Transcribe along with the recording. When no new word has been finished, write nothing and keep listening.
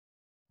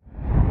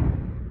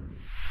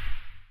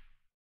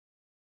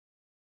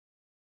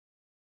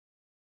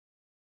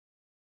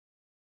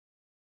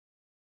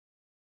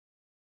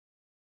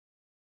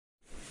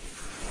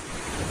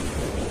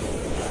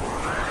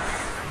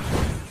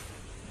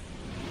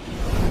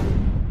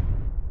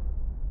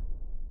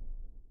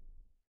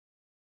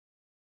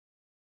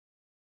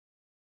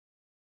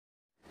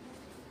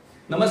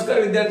नमस्कार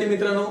विद्यार्थी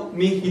मित्रांनो,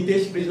 मी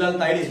हितेश ब्रिजलाल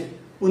तायडे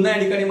पुन्हा या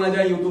ठिकाणी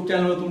माझ्या YouTube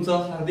चॅनलवर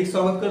तुमचं हार्दिक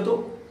स्वागत करतो।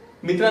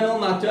 मित्रांनो,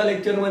 मागच्या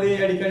लेक्चरमध्ये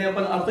या ठिकाणी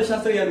आपण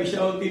अर्थशास्त्र या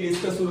विषयावरती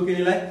डिस्कस सुरू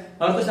केलेला आहे।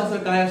 अर्थशास्त्र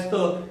काय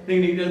असतं हे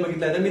डिटेल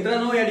बघितलंय। तर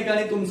मित्रांनो, या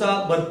ठिकाणी तुमचा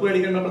भरपूर या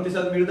ठिकाणी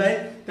प्रतिसाद मिळत आहे,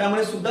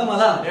 त्यामुळे सुद्धा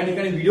मला या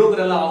ठिकाणी व्हिडिओ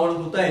करायला आवडत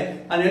होत आहे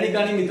आणि या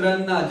ठिकाणी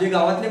मित्रांना जे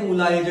गावातले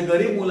मुलं आहेत, जे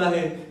गरीब मुलं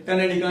आहेत,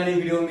 त्यांना या ठिकाणी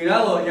व्हिडिओ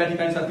मिळावं या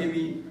ठिकाणी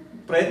मी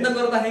प्रयत्न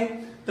करत आहे।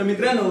 तर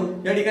मित्रांनो,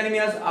 या ठिकाणी मी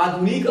आज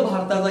आधुनिक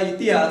भारताचा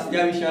इतिहास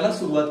या विषयाला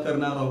सुरुवात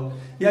करणार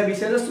आहोत। या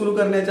विषयाला सुरू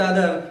करण्याच्या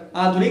आधार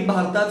आधुनिक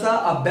भारताचा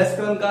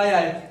अभ्यासक्रम काय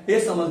आहे हे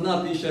समजणं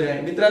अतिशय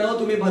आहे। मित्रांनो,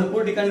 तुम्ही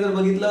भरपूर ठिकाणी जर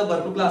बघितलं,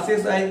 भरपूर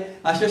क्लासेस आहेत,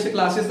 असे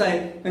क्लासेस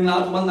आहेत,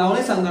 तुम्हाला नाव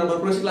नाही सांगणार,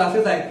 भरपूर असे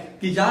क्लासेस आहेत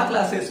की ज्या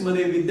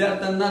क्लासेसमध्ये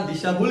विद्यार्थ्यांना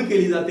दिशाभूल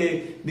केली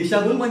जाते।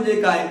 दिशाभूल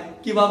म्हणजे काय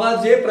की बाबा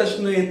जे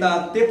प्रश्न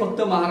येतात ते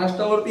फक्त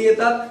महाराष्ट्रावरती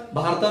येतात,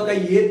 भारतात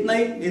काही येत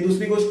नाही, हे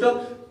दुसरी गोष्ट,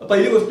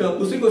 पहिली गोष्ट।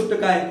 दुसरी गोष्ट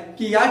काय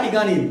की या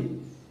ठिकाणी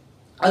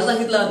असं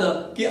सांगितलं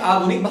जातं की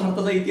आधुनिक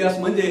भारताचा इतिहास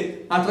म्हणजे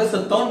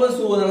 1857 पासून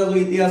सुरू होणारा जो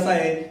इतिहास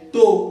आहे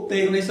तो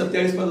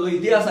 1947 पर्यंत जो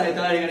इतिहास आहे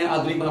त्याला ठिकाणी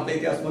आधुनिक भारताचा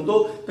इतिहास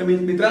म्हणतो। तर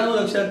मित्रांनो,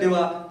 लक्षात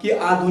ठेवा की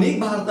आधुनिक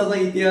भारताचा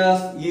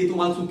इतिहास ही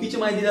तुम्हाला चुकीची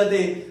माहिती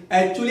जाते।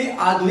 ऍक्च्युअली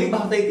आधुनिक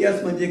भारताचा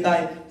इतिहास म्हणजे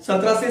काय,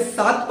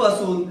 1707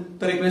 पासून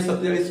तर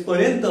 1947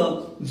 पर्यंत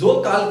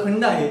जो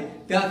कालखंड आहे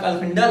त्या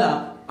कालखंडाला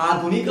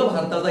आधुनिक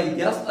भारताचा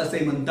इतिहास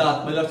असे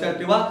म्हणतात। म्हणजे लक्षात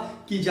ठेवा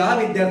की ज्या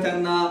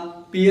विद्यार्थ्यांना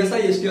PSI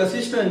ST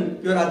असिस्टंट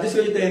किंवा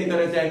राज्यसेवेची तयारी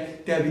करायची आहे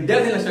त्या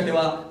विद्यार्थ्यांना लक्षात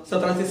ठेवा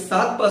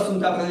 1707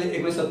 पासून ते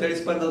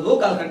 1947 पर्यंत जो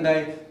कालखंड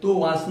आहे तो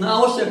वाचणं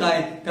आवश्यक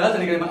आहे, त्याला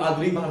त्या ठिकाणी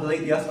आधुनिक भारताचा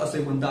इतिहास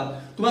असे म्हणतात।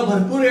 तुम्हाला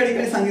भरपूर या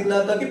ठिकाणी सांगितलं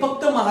जातं की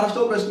फक्त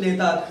महाराष्ट्रावर प्रश्न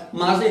येतात,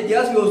 माझा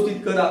इतिहास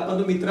व्यवस्थित करा।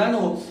 परंतु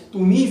मित्रांनो,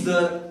 तुम्ही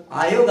जर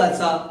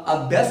आयोगाचा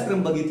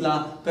अभ्यासक्रम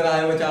बघितला तर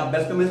आयोगाच्या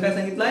अभ्यासक्रमात काय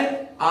सांगितलं आहे,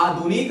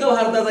 आधुनिक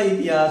भारताचा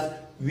इतिहास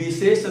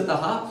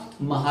विशेषतः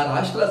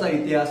महाराष्ट्राचा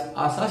इतिहास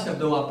असा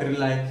शब्द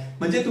वापरलेला आहे।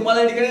 म्हणजे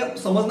तुम्हाला या ठिकाणी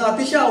समजणं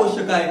अतिशय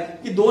आवश्यक आहे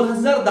की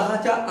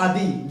 2010च्या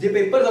आधी जे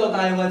पेपर झाला होता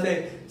आयोगाचे,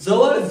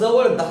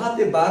 जवळजवळ 10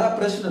 ते 12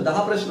 प्रश्न,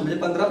 10 प्रश्न म्हणजे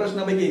 15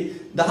 प्रश्नापैकी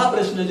 10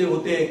 प्रश्न जे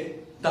होते,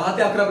 10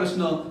 ते 11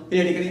 प्रश्न हे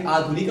या ठिकाणी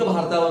आधुनिक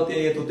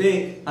भारतावरती येत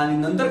होते। आणि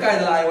नंतर काय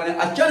झालं, आयोगाने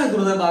अचानक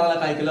 2012ला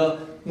काय केलं,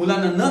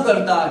 मुलांना न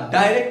करता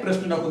डायरेक्ट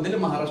प्रश्न टाकून दिले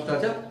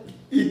महाराष्ट्राच्या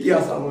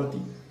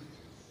इतिहासावरती।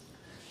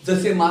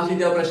 जसे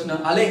महाराष्ट्र प्रश्न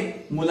आले,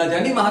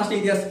 ज्यांनी महाराष्ट्र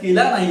इतिहास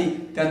केला नाही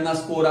त्यांना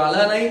स्कोर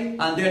आला नाही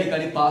आणि त्या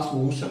ठिकाणी पास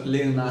होऊ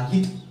शकले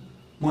नाहीत।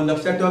 म्हणून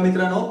लक्षात ठेवा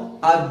मित्रांनो,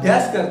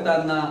 अभ्यास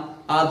करताना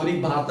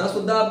आधुनिक भारतात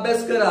सुद्धा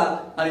अभ्यास करा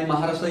आणि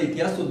महाराष्ट्र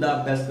इतिहास सुद्धा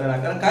अभ्यास करा,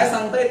 कारण काय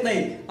सांगता येत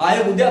नाही,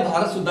 आयोग उद्या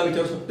भारत सुद्धा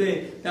विचारू शकते,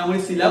 त्यामुळे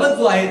सिलेबस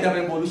जो आहे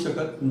त्याकडे बोलू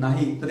शकत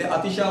नाही। तर ते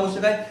अतिशय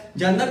आवश्यक आहे।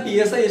 ज्यांना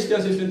PSI ST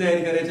असिस्टंट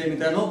तयारी करायची आहे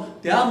मित्रांनो,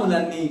 त्या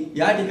मुलांनी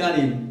या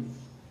ठिकाणी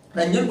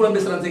रंजन कोळंबे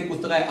सरांचं एक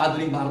पुस्तक आहे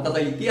आधुनिक भारताचा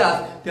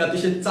इतिहास, ते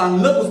अतिशय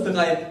चांगलं पुस्तक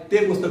आहे,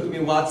 ते पुस्तक तुम्ही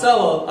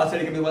वाचावं असं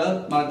ठिकाणी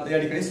मला या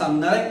ठिकाणी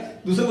सांगणार आहे।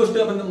 दुसरी गोष्ट,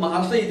 आपण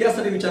महाराष्ट्र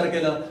इतिहासासाठी विचार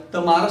केला तर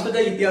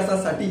महाराष्ट्राच्या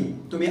इतिहासासाठी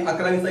तुम्ही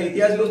 11वीचा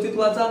इतिहास व्यवस्थित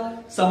वाचा,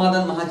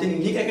 समाधान महाजन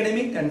इंडियन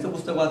अकॅडमी त्यांचं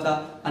पुस्तक वाचा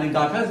आणि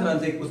गाठाळ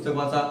सरांचं एक पुस्तक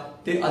वाचा,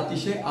 ते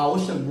अतिशय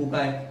आवश्यक बुक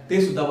आहे,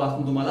 ते सुद्धा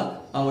वाचून तुम्हाला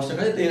आवश्यक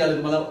आहे। ते झालं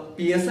तुम्हाला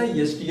PSI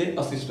ST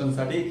असिस्टंट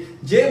साठी।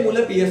 जे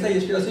मुलं PSI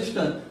ST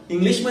असिस्टंट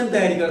इंग्लिश मध्ये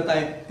तयारी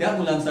करतायत त्या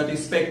मुलांसाठी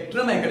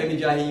स्पेक्ट्रम अकॅडमी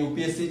जी आहे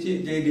UPSC ची,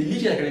 जे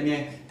दिल्लीची अकॅडमी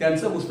आहे,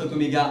 त्यांचं पुस्तक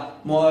तुम्ही घ्या,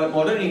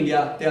 मॉडर्न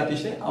इंडिया, ते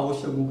अतिशय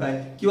आवश्यक बुक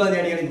आहे। किंवा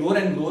त्या ठिकाणी ग्रोअर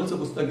अँड ग्रोअरचं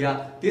पुस्तक घ्या,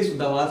 ते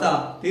सुद्धा वाचा,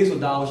 ते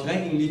सुद्धा आवश्यक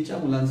आहे इंग्लिशच्या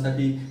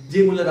मुलांसाठी।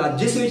 जे मुलं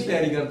राज्यसेवेची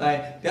तयारी करताय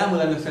त्या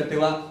मुलांना लक्षात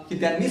ठेवा की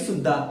त्यांनी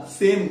सुद्धा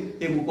सेम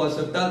हे बुक वाचू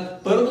शकतात।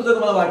 परंतु जर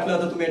मला वाटलं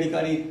तर तुम्ही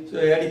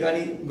या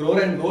ठिकाणी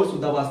ग्रोअर अँड ग्रोअर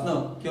सुद्धा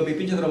वाचणं किंवा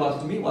बिपिन चंद्र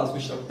तुम्ही वाचू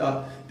शकता,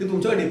 ते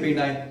तुमच्यावर डिपेंड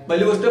आहे।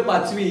 पहिली गोष्ट,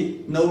 5वी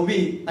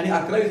 9वी आणि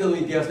 11वीचा जो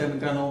इतिहास आहे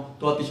मित्रांनो,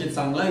 तो अतिशय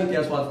चांगला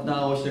इतिहास वाचणं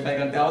आवश्यक आहे,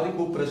 कारण त्यामध्ये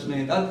खूप प्रश्न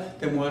येतात,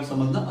 त्यामुळे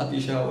समजणं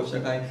अतिशय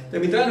आवश्यक आहे। तर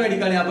मित्रांनो, या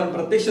ठिकाणी आपण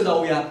प्रत्यक्ष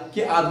जाऊया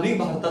की आधुनिक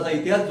भारताचा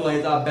इतिहास जो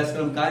आहे त्याचा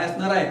अभ्यासक्रम काय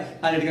असणार आहे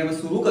आणि या ठिकाणी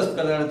सुरू कसं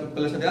करणार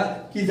लक्षात द्या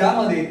की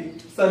ज्यामध्ये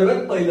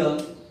सर्वात पहिलं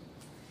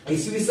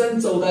इसवी सन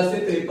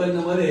 1453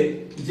 मध्ये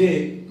जे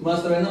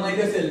तुम्हाला सर्वांना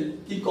माहिती असेल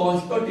की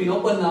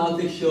कॉन्स्टँटिनोपल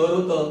नावाचं एक शहर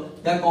होतं,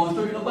 त्या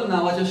कॉन्स्टँटिनोपल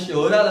नावाच्या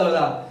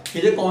शहराला,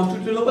 हे जे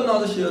कॉन्स्टँटिनोपल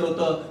नावाचं शहर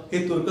होतं हे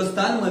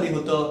तुर्कस्तान मध्ये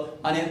होतं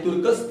आणि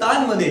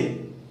तुर्कस्तान मध्ये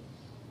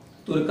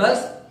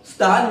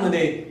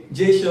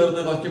जे शहर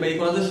होतं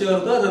कोणाचं शहर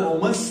होतं,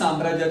 रोमन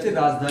साम्राज्याची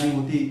राजधानी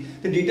होती।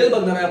 ते डिटेल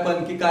बघणार आहे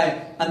आपण की काय।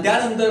 आणि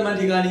त्यानंतर या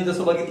ठिकाणी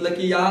जसं बघितलं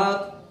की या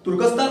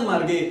तुर्कस्तान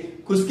मार्गे,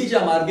 खुस्कीच्या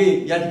मार्गे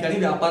या ठिकाणी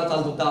व्यापार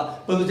चालत होता।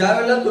 परंतु ज्या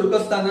वेळेला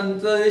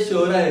तुर्कस्तानचं जे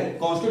शहर आहे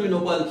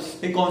कॉन्स्टँटिनोपल,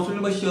 हे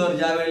कॉन्स्टँटिनोपल शहर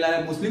ज्या वेळेला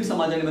मुस्लिम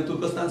समाजाने,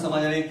 तुर्कस्तान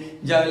समाजाने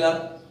ज्या वेळेला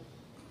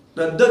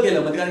रद्द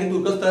केलं, म्हणजे कारण की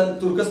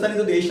तुर्कस्तानी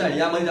जो देश आहे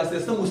यामध्ये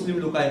जास्त मुस्लिम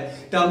लोक आहेत,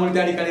 त्यामुळे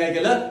त्या ठिकाणी काय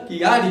केलं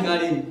की या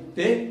ठिकाणी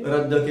ते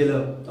रद्द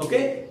केलं। ओके,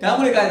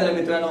 त्यामुळे काय झालं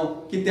मित्रांनो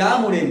की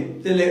त्यामुळे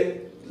ते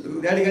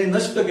त्या ठिकाणी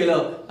नष्ट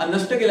केलं आणि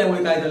नष्ट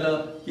केल्यामुळे काय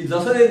झालं की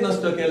जसं ते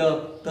नष्ट केलं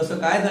तसं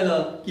काय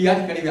झालं की या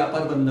ठिकाणी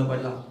व्यापार बंद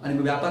पडला आणि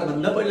व्यापार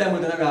बंद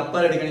पडल्यामुळे त्यांना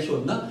व्यापार या ठिकाणी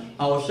शोधणं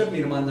आवश्यक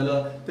निर्माण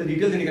झालं. तर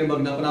डिटेल त्या ठिकाणी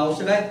बघणं पण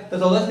आवश्यक आहे. तर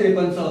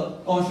 1453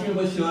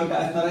 कॉन्स्टिट्यूशनल शहर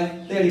काय असणार आहे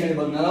ते या ठिकाणी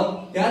बघणार आहोत.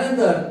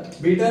 त्यानंतर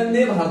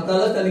ब्रिटनने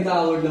भारताला त्याने का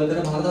आवडलं, तर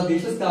भारत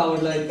देशच का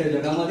आवडला इतक्या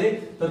जगामध्ये,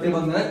 तर ते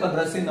बघणार आहे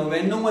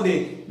 1599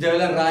 मध्ये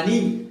ज्यावेळेला राणी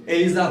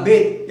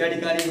एलिझाबेथ या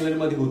ठिकाणी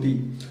इंग्लंडमध्ये होती.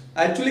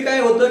 ऍक्च्युली काय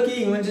होतं की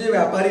इंग्लंडचे जे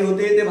व्यापारी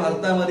होते ते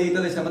भारतामध्ये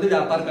इतर देशामध्ये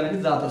व्यापार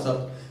करण्यासाठी जात असत.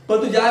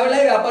 परंतु ज्या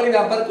वेळेला व्यापारी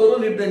व्यापार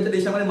करून त्यांच्या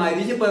देशामध्ये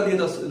मायदेशी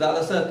परत जात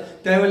असत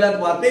त्यावेळेला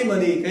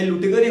वाटेमध्ये काही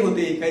लुटेकरी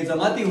होते, काही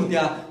जमाती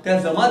होत्या. त्या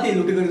जमाती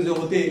लुटेकरी जे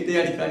होते ते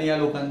या ठिकाणी या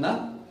लोकांना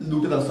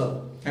लुटत असत.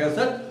 काय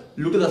असत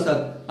लुटत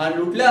असत आणि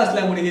लुटल्या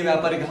असल्यामुळे हे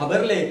व्यापारी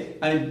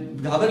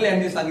घाबरले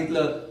आणि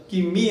सांगितलं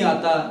की मी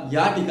आता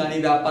या ठिकाणी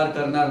व्यापार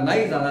करणार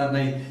नाही, जाणार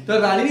नाही. तर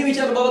राणीने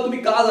विचारलं बाबा तुम्ही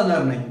का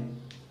जाणार नाही,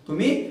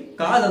 तुम्ही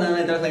का जाणार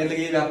नाही. त्याला सांगितलं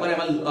की व्यापारी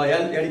आम्हाला या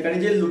ठिकाणी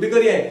जे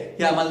लुटेकरी आहे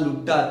हे आम्हाला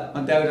लुटतात.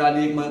 आणि त्यावेळी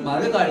राणी एक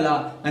मार्ग काढला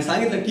आणि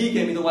सांगितलं ठीक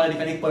आहे मी तुम्हाला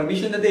ठिकाणी एक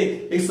परमिशन देते,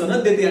 एक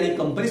सनद देते आणि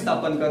कंपनी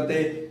स्थापन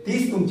करते.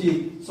 तीच तुमची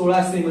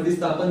 1600 मध्ये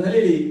स्थापन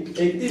झालेली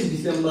 31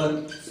 डिसेंबर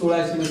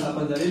 1600 मध्ये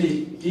स्थापन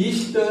झालेली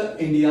ईस्ट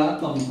इंडिया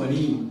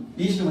कंपनी.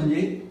 ईस्ट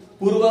म्हणजे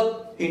पूर्व,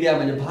 इंडिया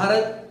म्हणजे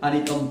भारत आणि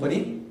कंपनी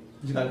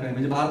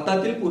म्हणजे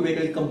भारतातील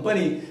पूर्वेकडील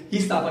कंपनी ही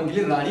स्थापन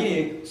केली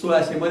राणीने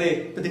 1600 मध्ये.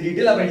 तर ती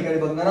डिटेल आपण ठिकाणी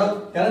बघणार आहोत.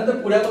 त्यानंतर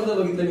पुढे आपण जर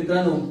बघितलं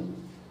मित्रांनो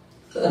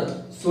तर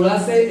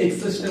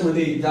 1661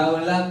 मध्ये ज्या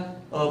वेळेला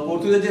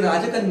पोर्तुगीजची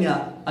राजकन्या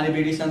आणि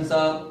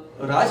ब्रिटिशांचा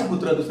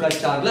राजपुत्र दुसरा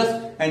चार्लस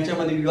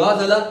यांच्यामध्ये विवाह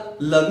झाला,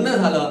 लग्न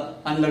झालं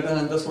आणि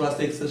लग्नानंतर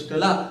 1661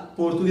 ला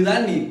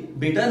पोर्तुगीजांनी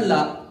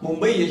ब्रिटनला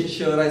मुंबई हे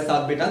शहर आहे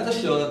 7 बेटांचं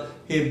शहर,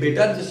 हे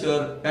बेटांचं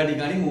शहर या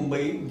ठिकाणी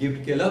मुंबई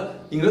गिफ्ट केलं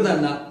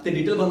इंग्रजांना. ते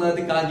डिटेल बघणार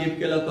ते का गिफ्ट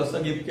केलं,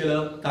 कसं गिफ्ट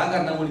केलं, का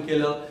कारणामुळे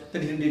केलं, तर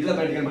डिटेल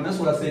आपण ठिकाणी बघणार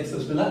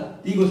 1661 ला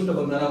ती गोष्ट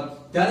बघणार आहोत.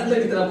 त्यानंतर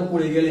मित्र आपण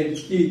पुढे गेले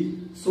की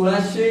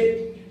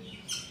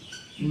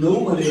 1609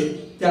 मध्ये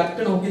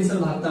कॅप्टन हॉकिन्सन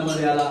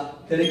भारतामध्ये आला,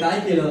 त्याने काय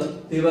केलं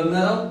ते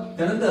बघणार आहोत.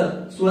 त्यानंतर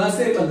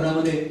 1615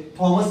 मध्ये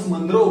थॉमस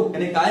मनरो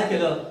याने काय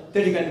केलं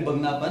त्या ठिकाणी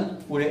बघणं आपण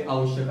पुढे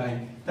आवश्यक आहे.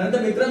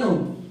 त्यानंतर मित्रांनो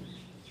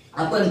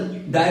आपण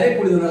डायरेक्ट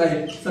पुढे जाणार आहे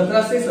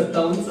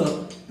 1757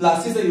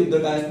 प्लासीचं युद्ध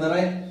काय असणार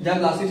आहे. ज्या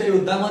प्लासीच्या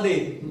युद्धामध्ये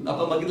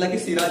आपण बघितलं की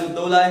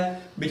सिराजुद्दौला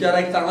बिचारा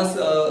एक चांगला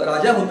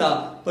राजा होता,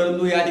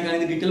 परंतु या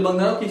ठिकाणी डिटेल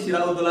बघणार आहोत की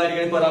सिराजुद्दौला या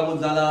ठिकाणी पराभूत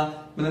झाला.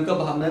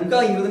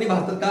 नेमका इंग्रजांनी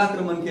भारतात का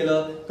आक्रमण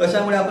केलं,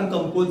 कशामुळे आपण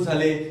कंपोज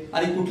झाले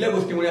आणि कुठल्या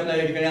गोष्टीमुळे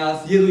आपल्याला या ठिकाणी आज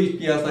हे जो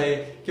इतिहास आहे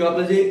किंवा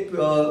आपलं जे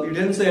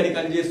इंडियन्स या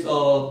ठिकाणी जे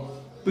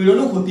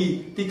पिळवणूक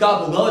होती ती का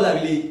भोगावं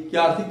लागली की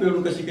आर्थिक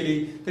पिळवणूक कशी केली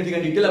त्या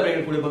ठिकाणी डिटेल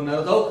आपण पुढे बघणार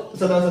आहोत.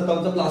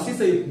 1757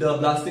 प्लासीचं युद्ध,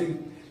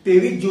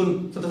 23 जून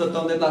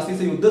 1757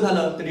 प्लासीचं युद्ध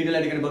झालं ते डिटेल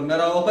या ठिकाणी बघणार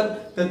आहोत आपण.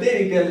 तर ते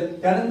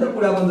डिटेल त्यानंतर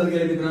पुढे आपण जर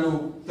गेले मित्रांनो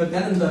तर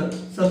त्यानंतर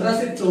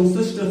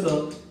 1764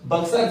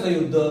 बक्सरचं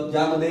युद्ध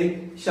ज्यामध्ये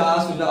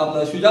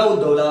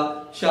शुजाउद्दौला,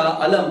 शाह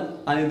आलम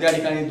आणि त्या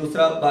ठिकाणी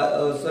दुसरा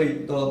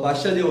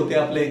बादशाह जे होते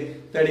आपले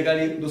त्या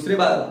ठिकाणी दुसरे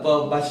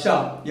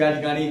बादशाह या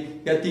ठिकाणी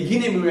या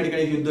तिघीने मिळून या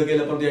ठिकाणी युद्ध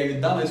केलं. परंतु या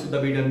युद्धामध्ये सुद्धा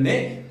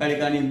ब्रिटनने त्या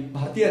ठिकाणी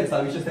भारतीयांचा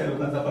विशेषतः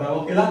लोकांचा पराभव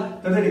केला.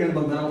 तर त्या ठिकाणी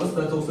बघणार आहोत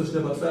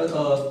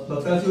 1764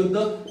 बक्सरचं युद्ध.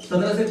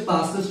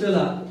 1765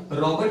 ला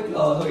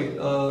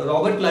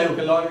रॉबर्ट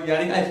क्लाइव्ह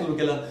याने काय सुरू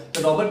केलं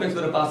तर रॉबर्ट क्लाइव्ह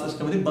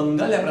 1765 मध्ये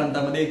बंगाल या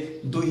प्रांतामध्ये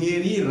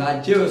दुहेरी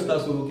राज्य व्यवस्था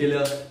सुरू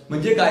केलं.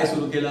 म्हणजे काय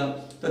सुरू केलं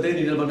तर ते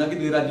डिटेल बघणार की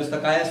दुहेरी राज्य व्यवस्था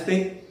काय असते,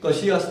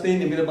 कशी असते,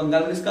 नेमकी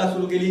बंगालमध्ये का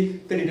सुरू केली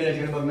ते डिटेल या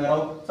ठिकाणी बघणार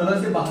आहोत.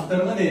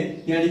 1772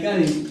 मध्ये या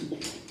ठिकाणी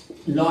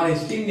लॉर्ड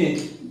हेस्टिंगने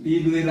ही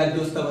दुहेरी राज्य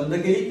व्यवस्था बंद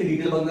केली ते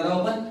डिटेल बघणार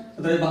आहोत आपण.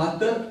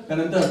 1772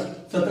 त्यानंतर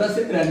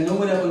 1793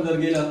 मध्ये आपण जर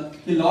गेलं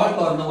की लॉर्ड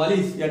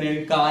कॉर्नवालिस याने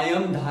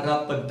कायम धारा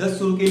पद्धत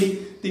सुरू केली.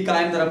 ती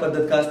कायम धारा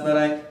पद्धत काय असणार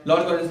आहे,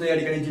 लॉर्ड कॉर्नवालिसने या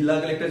ठिकाणी जिल्हा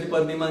कलेक्टरची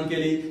पद निर्माण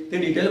केली ते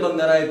डिटेल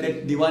बघणार आहे. ते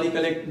दिवाणी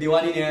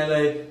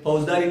न्यायालय,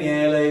 फौजदारी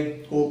न्यायालय,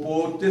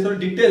 कोर्ट ते सर्व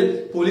डिटेल,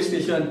 पोलीस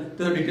स्टेशन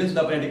ते डिटेल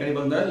सुद्धा आपण या ठिकाणी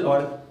बघणार आहे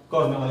लॉर्ड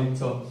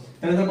कॉर्नवालिसचं.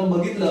 त्यानंतर आपण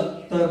बघितलं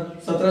तर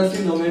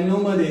 1799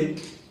 मध्ये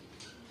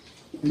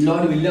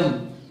लॉर्ड विल्यम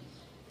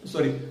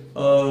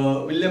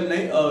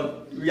नाही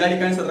या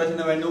ठिकाणी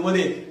 1799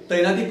 मध्ये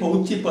तैनाती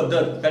फौजची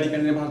पद्धत त्या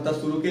ठिकाणी भारतात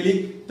सुरू केली.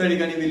 त्या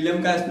ठिकाणी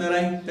विल्यम काय असणार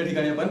आहे त्या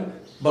ठिकाणी आपण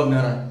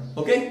बघणार आहे.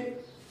 ओके.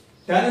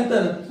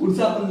 त्यानंतर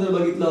पुढचा आपण जर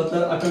बघितलं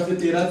तर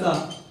 1813चा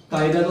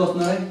कायदा जो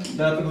असणार आहे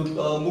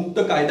मुक्त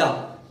कायदा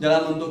ज्याला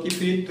म्हणतो की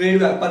फ्री ट्रेड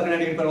व्यापार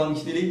करण्यासाठी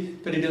परवानगी दिली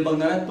तर डिटेल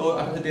बघणार आहे तो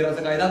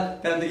 1813चा कायदा.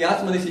 त्यानंतर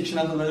याच मध्ये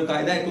शिक्षणाचा जो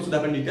कायदा आहे तो सुद्धा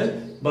आपण डिटेल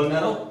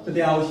बघणार आहोत तर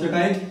ते आवश्यक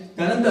आहे.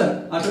 त्यानंतर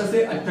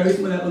 1828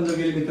 मध्ये आपण जर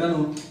गेले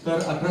मित्रांनो तर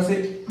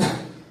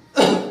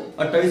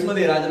 1828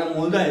 मध्ये राजाराम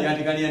मोहन राय या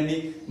ठिकाणी यांनी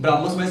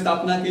ब्राह्मण समाज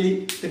स्थापना केली.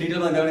 ते डिटेल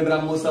मध्ये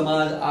ब्राह्मण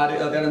समाज,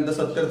 त्यानंतर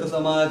सत्यर्थ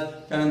समाज,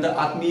 त्यानंतर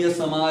आत्मीय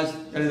समाज,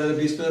 त्यानंतर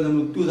ज्येष्ठांचा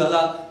मृत्यू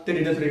झाला ते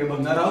डिटेल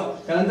बघणार आहोत.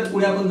 त्यानंतर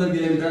पुढे आपण जर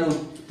गेले मित्रांनो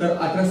तर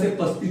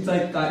 1835चा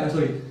एक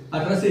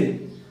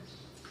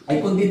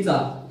 1829चा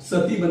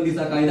सती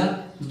बंदीचा कायदा.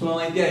 तुम्हाला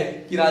माहिती आहे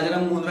की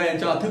राजाराम मोहन रॉय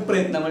यांच्या अथक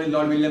प्रयत्नामुळे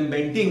लॉर्ड विल्यम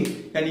बेंटिंक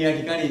यांनी या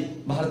ठिकाणी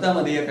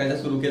भारतामध्ये या कायदा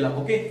सुरू केला.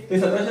 ओके, ते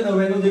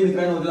 1799 जे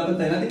मित्रांनो आपण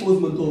तैनाती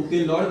पोस्ट म्हणतो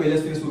ते लॉर्ड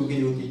वेलेस्ली सुरू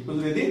केली होती. कोण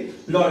होती?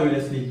 Lord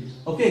Wellesley.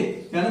 ओके,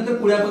 त्यानंतर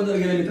पुढे आपण जर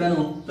गेले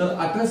मित्रांनो तर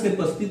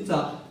 1835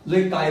 चा जो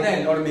एक कायदा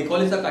आहे लॉर्ड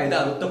मेकॉलेचा कायदा,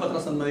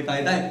 वृत्तपत्रासंबंधी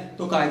कायदा आहे,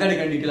 तो कायदा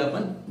ठिकाणी डिटेल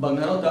आपण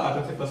बघणार आहोत.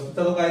 1835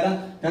 चा जो कायदा.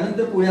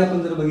 त्यानंतर पुढे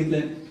आपण जर बघितलं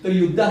तर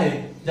युद्ध आहे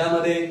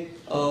ज्यामध्ये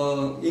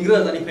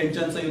इंग्रज आणि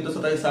फ्रेंचांचं युद्ध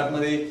 1760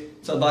 मध्ये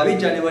 22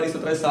 जानेवारी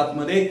 1707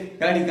 मध्ये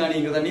या ठिकाणी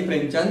इंग्रजांनी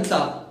फ्रेंचांचा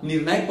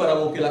निर्णायक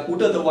पराभव केला.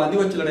 कुठं? तर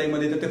वादिवच्छ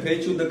लढाईमध्ये. तर ते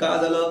फ्रेंच युद्ध का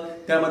झालं,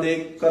 त्यामध्ये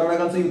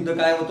कर्नाटकांचं युद्ध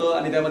काय होतं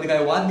आणि त्यामध्ये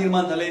काय वाद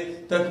निर्माण झाले,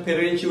 तर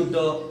फ्रेंच युद्ध,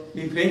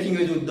 फ्रेंच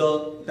इंग्रज युद्ध,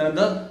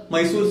 त्यानंतर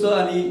म्हैसूरचं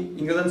आणि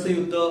इंग्रजांचं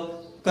युद्ध,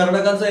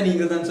 कर्नाटकांचं आणि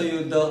इंग्रजांचं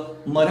युद्ध,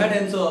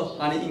 मराठ्यांचं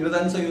आणि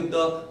इंग्रजांचं युद्ध,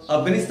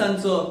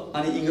 अफगाणिस्तानचं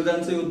आणि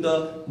इंग्रजांचं युद्ध,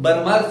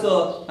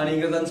 बर्माचं आणि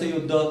इंग्रजांचं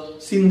युद्ध,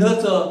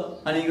 सिंधचं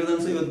आणि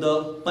इंग्रजांचं युद्ध,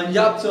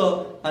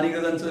 पंजाबचं आणि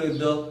इंग्रजांचं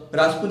युद्ध,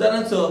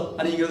 राजपुतानाचं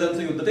आणि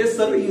इंग्रजांचं युद्ध, ते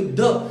सर्व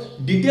युद्ध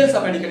डिटेल्स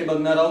आपण ठिकाणी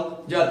बघणार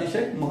आहोत, जे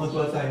अतिशय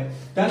महत्वाचं आहे.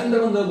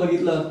 त्यानंतर आपण जर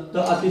बघितलं तर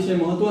अतिशय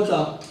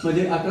महत्वाचा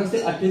म्हणजे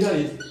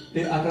 1848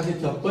 ते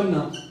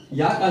 1856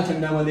 या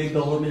कालखंडामध्ये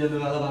गव्हर्नर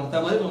जनरल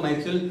भारतामध्ये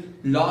माहिती असेल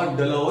लॉर्ड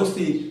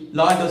डलहौसी.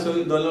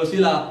 लॉर्ड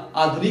डलहौसीला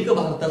आधुनिक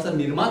भारताचा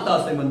निर्माता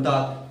असे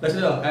म्हणतात.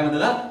 काय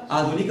म्हणतात?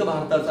 आधुनिक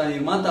भारताचा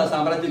निर्माता.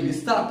 साम्राज्य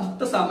विस्तार,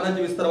 फक्त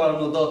साम्राज्य विस्तार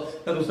वाढवणं होतं,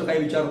 तर दुसरं काही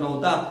विचार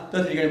नव्हता,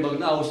 तर ठिकाणी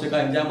बघणं आवश्यक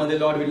आहे. ज्यामध्ये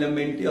लॉर्ड विल्यम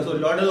बेंटिंक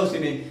लॉर्ड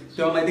डलहौसीने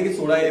तेव्हा माहिती की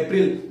 16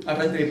 एप्रिल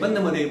 1853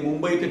 मध्ये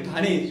मुंबई ते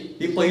ठाणे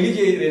ही पहिली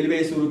जी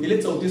रेल्वे सुरू केली,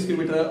 34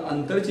 किलोमीटर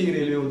अंतरची ही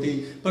रेल्वे होती.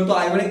 पण तो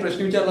आयोगाने एक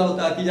प्रश्न विचारला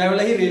होता की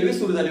ज्यावेळेला ही रेल्वे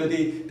सुरू झाली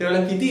होती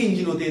त्यावेळेला किती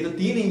इंजिन होते, तर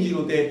 3 इंजिन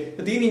होते.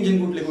 तर 3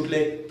 इंजिन कुठले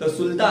कुठले, तर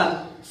सुलतान,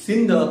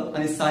 सिंध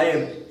आणि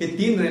साहेब हे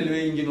 3 रेल्वे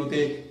इंजिन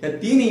होते. या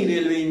 3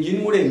 रेल्वे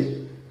इंजिनमुळे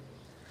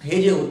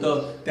हे जे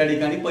होतं त्या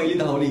ठिकाणी पहिली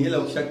धावली, हे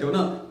लक्षात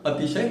ठेवणं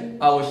अतिशय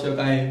आवश्यक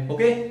आहे.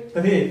 ओके,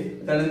 तर हे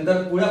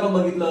त्यानंतर पुढे आपण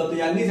बघितलं तर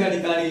यांनीच या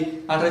ठिकाणी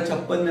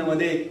 1856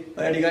 मध्ये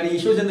या ठिकाणी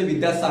ईश्वरचंद्र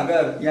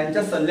विद्यासागर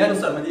यांच्या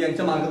सल्ल्यानुसार, म्हणजे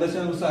यांच्या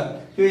मार्गदर्शनानुसार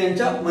किंवा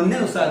यांच्या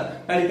म्हणण्यानुसार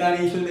या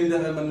ठिकाणी ईश्वरचंद्र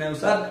विद्यासागर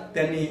म्हणण्यानुसार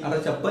त्यांनी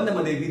 1856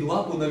 मध्ये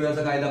विधवा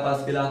पुनर्विवाहाचा कायदा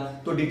पास केला.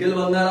 तो डिटेल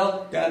बघणार आहोत.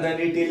 त्यानंतर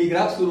त्यांनी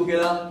टेलिग्राफ सुरू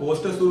केला,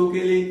 पोस्ट सुरू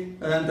केली,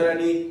 त्यानंतर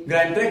त्यांनी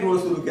ग्रँड ट्रॅक रोड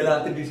सुरू केला.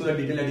 ते डिटेल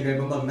या ठिकाणी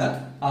आपण बघणार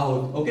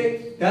आहोत. ओके,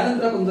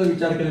 त्यानंतर आपण जर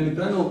विचार केला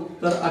मित्रांनो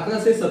तर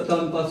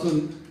 1857 पासून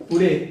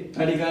पुढे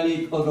या ठिकाणी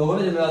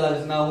गव्हर्नर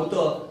जनरल नाव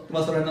होतं,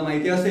 तुम्हाला सर्वांना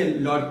माहिती असेल,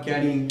 लॉर्ड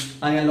कॅनिंग.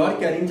 आणि या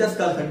लॉर्ड कॅनिंगच्याच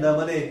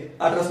कालखंडामध्ये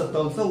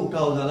 1857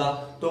 उठाव झाला.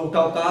 तो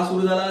उठाव का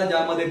सुरू झाला,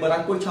 ज्यामध्ये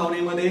बराकपूर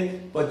छावणीमध्ये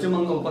पश्चिम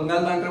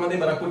बंगाल प्रांतामध्ये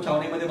बराकपूर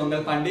छावणीमध्ये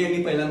मंगल पांडे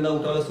यांनी पहिल्यांदा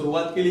उठावाला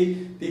सुरुवात केली.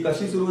 ती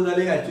कशी सुरू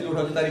झाली, ऍक्च्युअली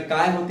उठावाची तारीख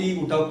काय होती,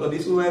 उठाव कधी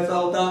सुरू व्हायचा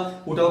होता,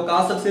 उठाव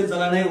का सक्सेस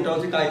झाला नाही,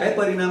 उठावाचे काय काय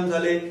परिणाम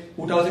झाले,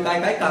 उठावाचे काय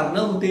काय कारण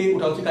होते,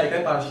 उठावाची काय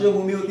काय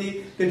पार्श्वभूमी होती,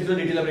 ते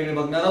डिटेल आपण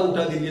बघणार आहोत.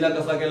 उठाव दिल्लीला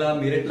कसा केला,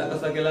 मेरठला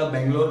कसा केला,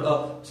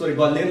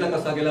 ग्वाल्हेरला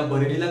कसा केला,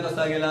 बरेलीला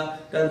कसा केला,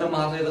 त्यानंतर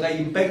महाराष्ट्राचा काय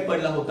इम्पॅक्ट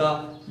पडला होता,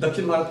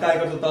 दक्षिण भारत काय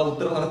करत होता,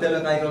 उत्तर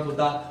भारत काय करत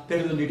होता, ते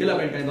डिटेल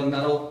आपण काही बघणार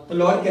आहोत. तर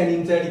लॉर्ड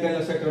कॅनिंगच्या ठिकाणी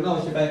लक्षात ठेवणं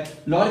आवश्यक आहे.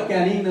 लॉर्ड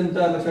कॅनिंग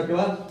नंतर लक्षात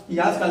ठेवा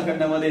याच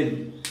कालखंडामध्ये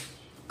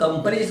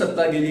कंपनीची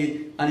सत्ता गेली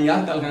आणि या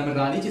कालखंडामध्ये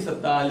राणीची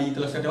सत्ता आली.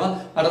 तर लक्षात ठेवा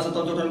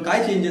 1857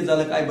 काय चेंजेस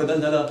झालं, काय बदल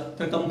झाला,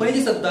 तर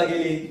कंपनीची सत्ता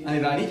गेली आणि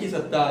राणीची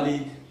सत्ता आली.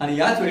 आणि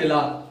याच वेळेला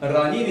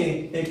राणीने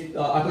एक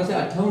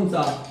 1858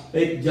 चा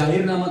एक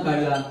जाहीरनामा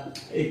काढला.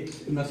 एक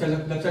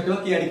लक्षात ठेवा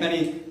की या ठिकाणी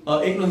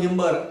 1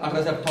 नोव्हेंबर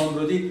 1858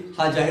 रोजी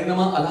हा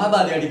जाहीरनामा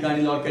अलाहाबाद या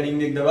ठिकाणी लॉर्ड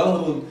कॅनिंगने एक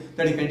दबावावरून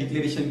त्या ठिकाणी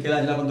डिक्लेरेशन केला,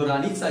 ज्याला म्हणतो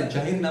राणीचा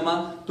जाहीरनामा.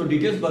 तो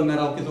डिटेल्स बघणार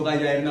आहोत की तो काय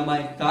जाहीरनामा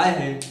आहे, काय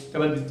आहे,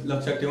 त्याबद्दल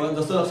लक्षात ठेवा.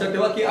 जसं लक्षात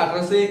ठेवा की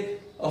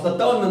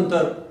 1857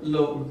 नंतर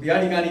या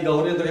ठिकाणी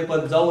गव्हर्नर हे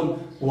पद जाऊन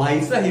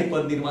व्हायचं हे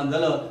पद निर्माण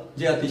झालं,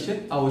 जे अतिशय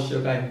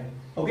आवश्यक आहे.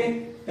 ओके,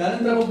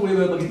 त्यानंतर आपण पुढे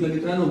बघितलं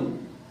मित्रांनो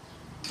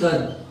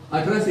तर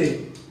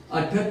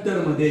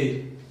 1878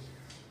 मध्ये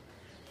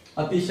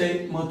अतिशय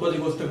महत्वाची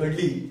गोष्ट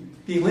घडली,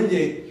 ती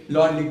म्हणजे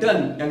लॉर्ड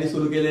लिटन यांनी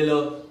सुरू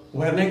केलेलं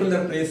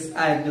व्हर्नाक्युलर प्रेस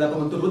ऍक्ट, ज्याला आपण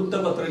म्हणतो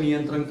वृत्तपत्र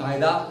नियंत्रण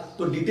कायदा.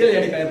 तो डिटेल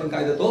या ठिकाणी आपण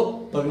कायदा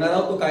तो बघणार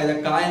आहोत. तो कायदा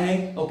काय आहे,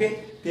 ओके,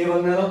 ते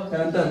बघणार आहोत.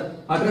 त्यानंतर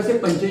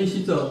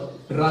 1885 चं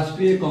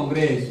राष्ट्रीय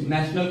काँग्रेस,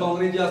 नॅशनल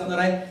काँग्रेस जे असणार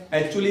आहे,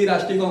 ऍक्च्युअली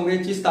राष्ट्रीय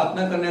काँग्रेसची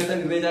स्थापना करण्याचा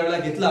निर्णय ज्यावेळेला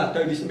घेतला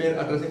 28 डिसेंबर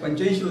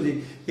 1885 रोजी,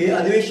 हे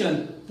अधिवेशन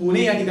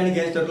पुणे या ठिकाणी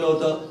घ्यायचं ठरलं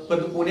होतं.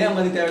 पण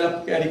पुण्यामध्ये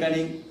त्यावेळेला या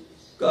ठिकाणी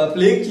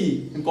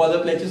प्लेगची कॉलर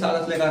प्लेगची साथ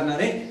असल्या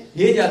कारणाने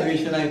हे जे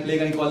अधिवेशन आहे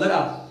प्लेग आणि कॉलरा,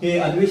 हे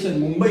अधिवेशन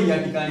मुंबई या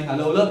ठिकाणी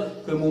हलवलं.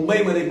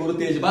 मुंबईमध्ये गुरु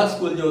तेजबाग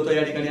स्कूल जे होतं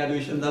या ठिकाणी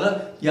अधिवेशन झालं.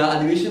 या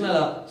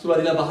अधिवेशनाला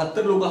सुरुवातीला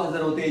 72 लोक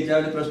हजर होते.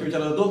 ज्यावेळी प्रश्न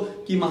विचारला जातो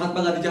की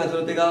महात्मा गांधीचे हजर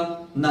होते का,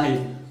 नाही.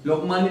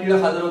 लोकमान्य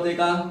टिळक हजर होते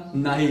का,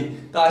 नाही.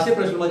 तर असे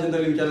प्रश्न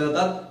जनरली विचारले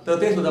जातात.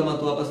 तर ते सुद्धा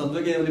महत्व आपण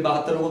समजू की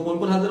 72 लोक कोण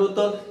कोण हजर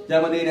होतं,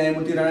 ज्यामध्ये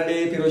न्यायमूर्ती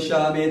रानडे,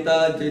 फिरोजशाह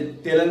मेहता,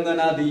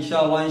 तेलंगणा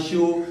दिशा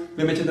वांशू,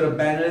 विमलचंद्र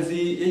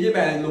बॅनर्जी, हे जे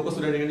लोक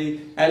सुद्धा या ठिकाणी,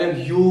 एलएम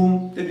ह्यूम,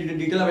 ते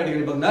डिटेल या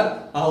ठिकाणी बघणार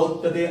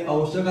आहोत. तर ते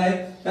आवश्यक आहे.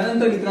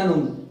 त्यानंतर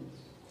मित्रांनो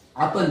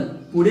आपण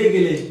पुढे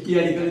गेले की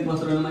या ठिकाणी तुम्हाला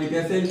सर्वांना माहिती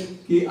असेल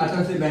की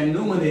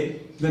 1892 मध्ये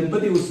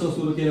गणपती उत्सव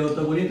सुरू केला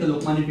होता कोणी तर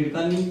लोकमान्य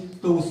टिळकांनी।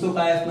 तो उत्सव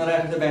काय असणार आहे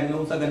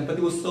 1892 चा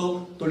गणपती उत्सव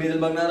तो डिटेल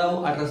बघणार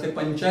आहोत।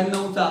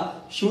 1895 चा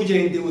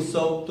शिवजयंती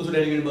उत्सव तो सुद्धा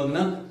डिटेल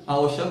बघणं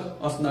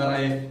आवश्यक असणार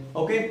आहे।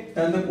 ओके,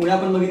 त्यानंतर पुढे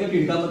आपण बघितलं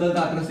टिळकांबद्दल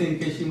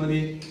 1881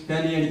 मध्ये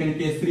त्यांनी या ठिकाणी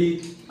केसरी,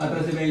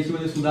 1882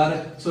 मध्ये सुधार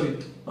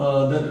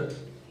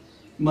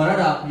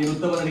मराठा हे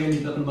वृत्तपत्र ठिकाणी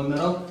आपण बघणार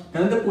आहोत।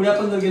 त्यानंतर पुढे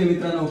आपण जर गेले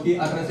मित्रांनो की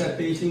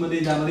 1888 मध्ये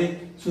ज्यामध्ये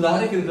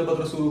सुधारक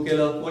वृत्तपत्र सुरू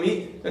केलं कोणी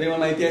तर मला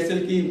माहिती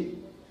असेल की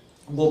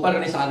गोपाळ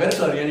गणेश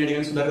आगरकर यांनी या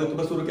ठिकाणी सुधारक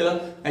वृत्तपत्र सुरू केलं।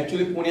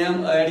 ऍक्च्युअली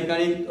पुण्या या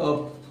ठिकाणी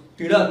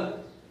टिळक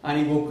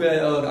आणि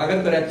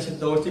आगरकर अतिशय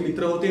जवळचे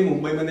मित्र होते,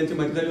 मुंबईमध्ये त्यांची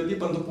मैत्री झाली होती,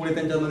 परंतु पुढे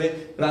त्यांच्यामध्ये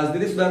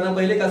राजनीतिक सुधारणा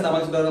पहिले का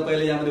सामाजिक सुधारणा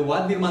पहिले यामध्ये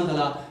वाद निर्माण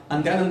झाला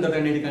आणि त्यानंतर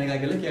त्यांनी या ठिकाणी काय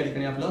केलं की या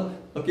ठिकाणी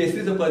आपलं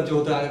केसरीचं पद जे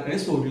होतं आगरकरने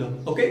सोडलं।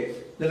 ओके,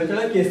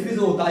 लक्षात केसरी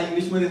जो होता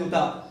इंग्लिश मध्ये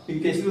होता,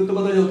 केसरी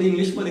वृत्तपत्र जे होतं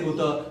इंग्लिश मध्ये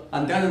होतं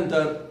आणि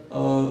त्यानंतर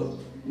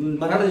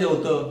मराठा जे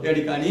होतं या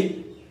ठिकाणी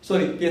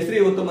केसरी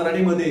होतं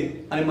मराठीमध्ये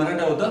आणि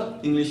मराठा होतं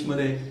इंग्लिश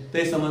मध्ये,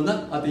 ते समजणं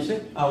अतिशय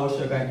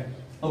आवश्यक आहे।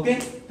 ओके,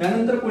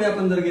 त्यानंतर पुढे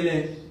आपण जर गेले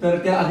तर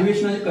त्या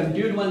अधिवेशनाचे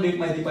कंटिन्यूड मला डेट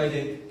माहिती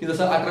पाहिजे की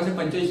जसं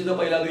 1885 चं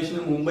पहिलं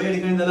अधिवेशन मुंबई या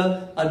ठिकाणी झालं,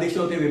 अध्यक्ष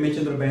होते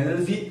वेमेशचंद्र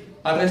बॅनर्जी।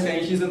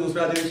 1886 चं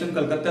दुसरं अधिवेशन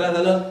कलकत्त्याला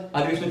झालं,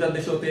 अधिवेशनाचे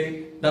अध्यक्ष होते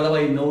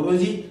दादाभाई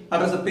नौरोजी।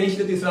 1887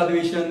 चं तिसरं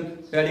अधिवेशन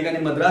या ठिकाणी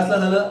मद्रासला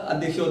झालं,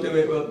 अध्यक्ष होते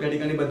या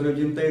ठिकाणी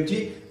बद्रुद्दीन तैयबजी।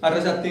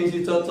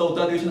 1887 चं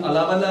चौथं अधिवेशन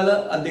अलाहाबादला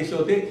झालं, अध्यक्ष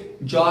होते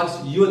जॉर्ज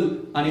युल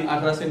आणि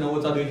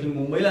 1890 चं अधिवेशन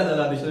मुंबईला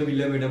झालं, अध्यक्ष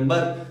विल्यम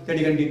एडनबर्ग। त्या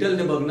ठिकाणी डिटेल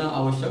ते बघणं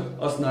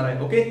आवश्यक असणार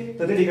आहे। ओके,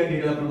 तर ते ठिकाणी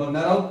डिटेल आपण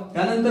बघणार आहोत।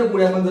 त्यानंतर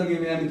पुढे आपण जर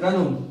गेले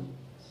मित्रांनो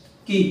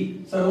की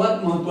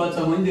सर्वात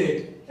महत्त्वाचं म्हणजे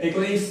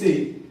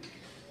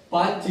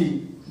 1905 ची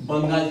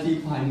बंगालची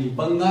फाळणी,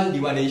 बंगाल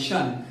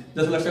डिवायडेशन।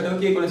 जसं लक्षात ठेवा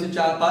की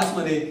 1905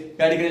 मध्ये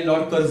या ठिकाणी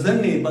लॉर्ड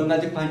कर्झनने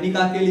बंगालची फाळणी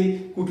का केली,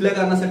 कुठल्या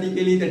कारणासाठी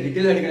केली, त्या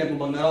डिटेल या ठिकाणी आपण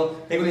बघणार आहोत।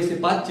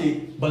 1905 ची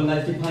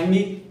बंगालची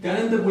फाळणी।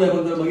 त्यानंतर पुढे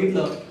आपण जर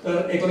बघितलं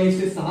तर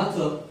 1906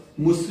 चं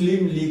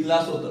मुस्लिम लीगला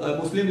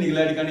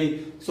या ठिकाणी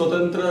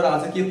स्वतंत्र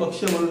राजकीय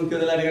पक्ष म्हणून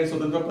केलेल्या ठिकाणी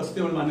स्वतंत्र पक्ष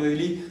म्हणून मान्यता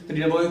दिली, तर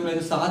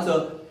 1906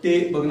 चं ते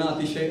बघणं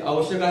अतिशय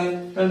आवश्यक आहे।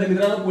 त्यानंतर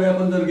मित्रांनो पुढे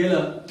आपण जर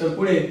गेलं तर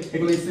पुढे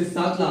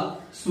 1907 ला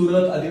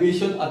सुरत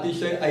अधिवेशन,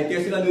 अतिशय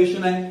ऐतिहासिक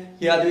अधिवेशन आहे।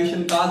 हे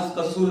अधिवेशन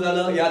कसं सुरू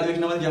झालं, या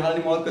अधिवेशनामध्ये जहाल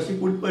मौत कशी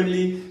फूट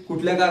पडली,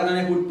 कुठल्या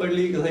कारणाने फूट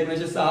पडली, जसं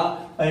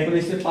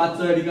 1905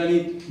 च्या ठिकाणी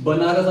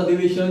बनारस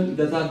अधिवेशन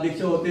ज्याचा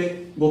अध्यक्ष होते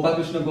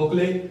गोपालकृष्ण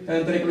गोखले।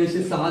 त्यानंतर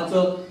 1906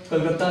 चं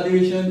कलकत्ता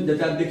अधिवेशन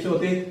ज्याचे अध्यक्ष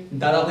होते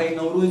दादाभाई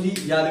नौरोजी।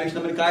 या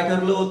अधिवेशनामध्ये काय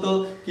ठरलं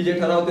होतं की जे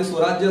ठराव होते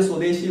स्वराज्य,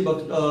 स्वदेशी,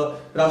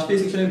 राष्ट्रीय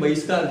शिक्षण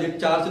बहिष्कार, जे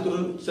 4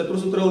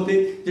 चतुर्सूत्र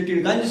होते, जे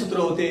टिळकांचे सूत्र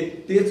होते,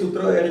 ते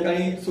सूत्र या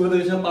ठिकाणी सुरत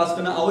अधिवेशन पास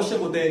करणं आवश्यक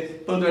होते,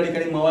 परंतु या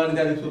ठिकाणी मवाळांनी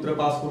त्या सूत्र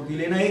पास करू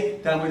दिले नाही,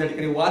 त्यामुळे त्या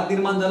ठिकाणी वाद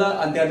निर्माण झाला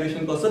आणि ते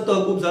अधिवेशन कसं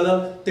तहकूब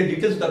झालं ते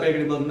डिटेल्स सुद्धा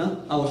आपल्याकडे बघणं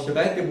आवश्यक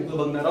आहे, ते बुक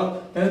बघणार आहोत।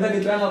 त्यानंतर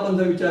मित्रांनो आपण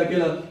जर विचार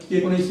केला की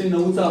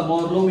 1909 चा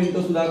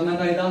मॉन्रो-मिंटो सुधारणा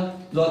कायदा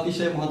जो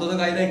अतिशय महत्त्वाचा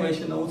कायदा आहे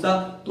 1909 चा,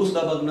 तो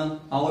सुद्धा बघणं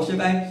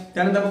आवश्यक आहे।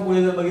 त्यानंतर आपण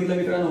पुढे जर बघितलं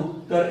मित्रांनो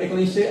तर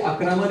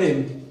 1911 मध्ये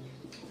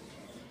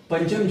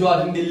पंचम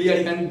जॉर्ज दिल्ली या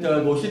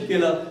ठिकाणी घोषित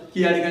केलं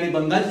की या ठिकाणी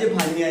बंगालची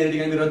फाळणी आहे या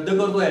ठिकाणी रद्द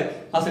करतोय,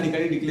 असं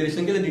ठिकाणी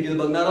डिक्लेरेशन केलं, डिटेल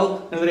बघणार आहोत।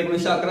 त्यानंतर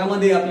 1911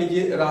 मध्ये आपली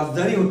जी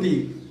राजधानी होती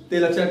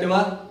ते लक्षात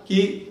ठेवा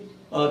की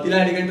तिला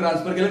या ठिकाणी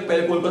ट्रान्सफर केलं,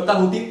 पहिले कोलकाता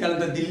होती,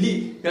 त्यानंतर दिल्ली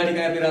या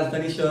ठिकाणी आपली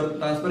राजधानी शहर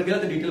ट्रान्सफर केलं,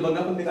 तर डिटेल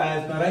बघा पण ते काय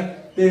असणार आहे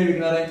ते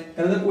विकणार आहे।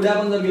 त्यानंतर पुढे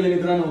आपण जर गेले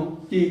मित्रांनो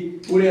की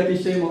पुढे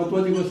अतिशय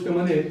महत्त्वाची गोष्ट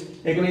म्हणजे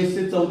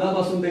 1914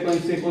 पासून ते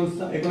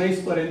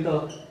 1919 पर्यंत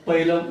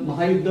पहिलं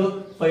महायुद्ध,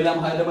 पहिल्या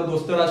महायुद्धामध्ये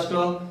दोस्त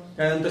राष्ट्र,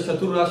 त्यानंतर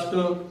शत्रू राष्ट्र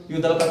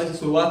युद्धाला पाहण्याची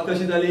सुरुवात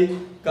कशी झाली,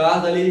 का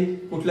झाली,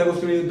 कुठल्या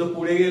गोष्टीने युद्ध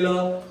पुढे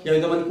गेलं, या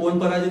युद्धामध्ये कोण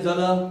पराजित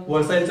झालं,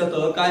 वर्साईचा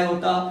तह काय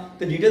होता,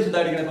 ते डिटेल्स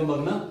सुद्धा ठिकाणी आपण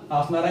बघणं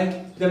असणार आहे।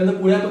 त्यानंतर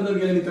पुढे आपण जर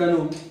गेले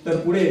मित्रांनो तर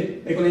पुढे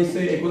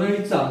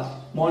 1919 चा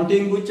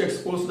मॉन्टेग्यू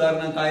चेक्सपोर्ट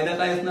सुधारणा कायदा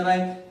काय असणार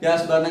आहे, या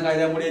सुधारणा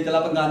कायद्यामुळे ज्याला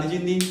आपण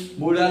गांधीजींनी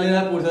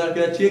बुडालेला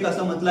पुढचा चेक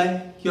असं म्हटलंय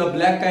किंवा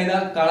ब्लॅक कायदा,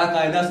 काळा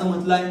कायदा असं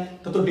म्हटलंय,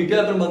 तर तो डिटेल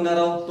आपण बघणार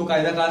आहोत, तो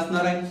कायदा काय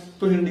असणार आहे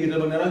तो डिटेल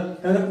बघणार आहोत।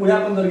 त्यानंतर पुढे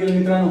आपण जर गेले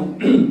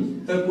मित्रांनो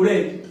तर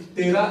पुढे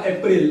 13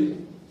 एप्रिल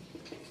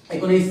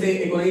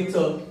 1919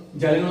 चं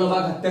जालियनवाला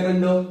बाग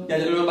हत्याकांड, या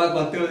जालियनवाला बाग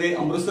हत्याकांड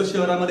अमृतसर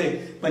शहरामध्ये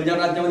पंजाब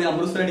राज्यामध्ये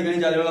अमृतसर या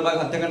ठिकाणी जालियनवाला बाग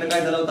हत्याकांड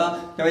काय झाला होता,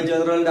 त्यावेळी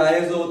जनरल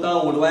डायर जो होता,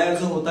 ओडवायर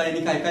जो होता,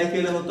 यांनी काय काय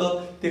केलं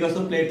होतं, ते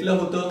कसं प्लेटलं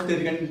होतं, ते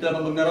ठिकाणी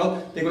आपण बघणार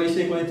आहोत।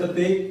 1919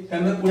 ते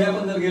त्यानंतर पुढे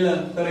आपण जर गेलं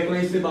तर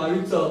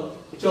 1922 चं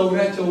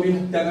चौरी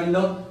हत्याकांड,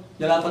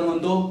 ज्याला आपण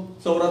म्हणतो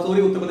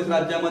चौरी उत्तर प्रदेश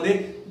राज्यामध्ये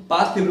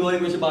 5 फेब्रुवारी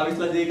 1922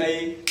 ला जे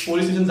काही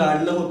पोलीस स्टेशन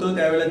जाळलं होतं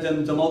त्यावेळेला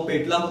जमाव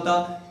पेटला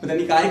होता,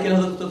 त्यांनी काय केलं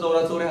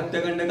होतं चौरी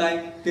हत्याकांड काय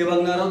ते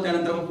बघणार आहोत।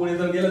 त्यानंतर आपण पुढे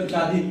जर गेलं तर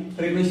आधी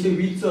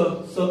 1920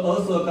 चं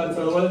असहकार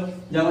चळवळ,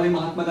 ज्यामध्ये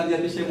महात्मा गांधी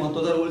अतिशय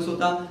महत्त्वाचा रोल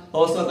होता।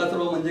 असहकार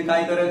चळवळ म्हणजे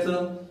काय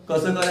करायचं,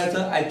 कसं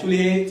करायचं, ऍक्च्युअली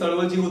हे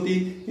चळवळ जी होती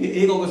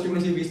 1 ऑगस्ट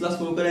 1920 ला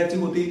सुरू करायची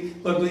होती,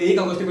 परंतु 1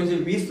 ऑगस्ट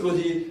 1920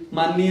 रोजी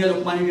माननीय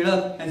लोकमान्य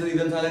टिळक यांचं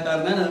निधन झाल्या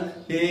कारणानं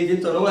हे जे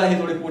चळवळ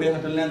आहे थोडी पुढे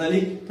हटवण्यात आली,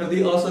 तर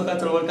ती असहकार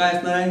चळवळ काय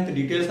असणार आहे ते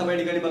डिटेल्स आपण या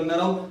ठिकाणी बघणार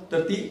आहोत, तर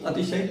ती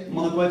अतिशय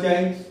महत्वाची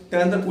आहे.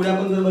 त्यानंतर पुढे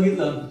आपण जर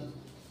बघितलं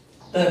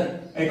तर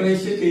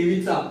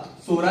 1923 चा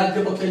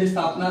स्वराज्य पक्षाची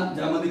स्थापना,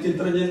 ज्यामध्ये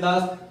चित्तरंजन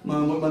दास,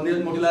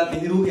 मोतीलाल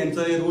नेहरू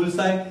यांचं हे रूल्स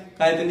आहे,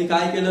 काय त्यांनी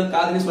काय केलं,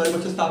 का त्यांनी स्वराज्य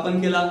पक्ष स्थापन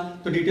केला,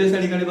 तो डिटेल्स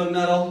या ठिकाणी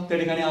बघणार आहोत, त्या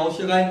ठिकाणी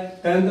आवश्यक आहे.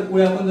 त्यानंतर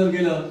पुढे आपण जर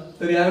गेलं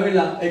तर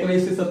यावेळेला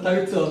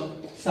 1927 चं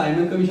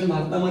सायमन कमिशन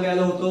भारतामध्ये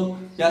आलं होतं.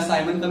 या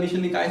सायमन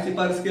कमिशनने काय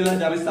शिफारस केला,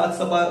 ज्यावेळी 7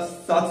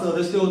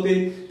 सदस्य होते,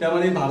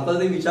 त्यामध्ये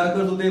भारताचे विचार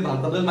करत होते,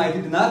 भारताबद्दल माहिती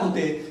देणार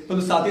होते,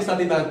 परंतु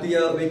साथी भारतीय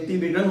व्यक्ती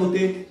ब्रिटन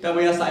होते,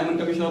 त्यामुळे या सायमन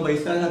कमिशनवर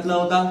बहिष्कार घातला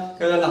होता.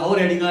 त्यावेळेला लाहोर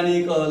या ठिकाणी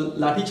एक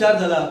लाठीचार्ज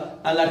झाला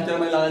आणि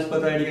लाठीचार्जमध्ये लाला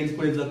लजपत राय या ठिकाणी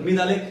पुढे जखमी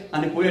झाले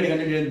आणि पुढे या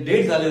ठिकाणी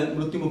डेथ झालं,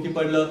 मृत्युमुखी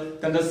पडलं.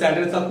 त्यानंतर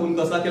सॅटरचा खून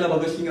कसा केला,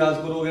 भगतसिंग,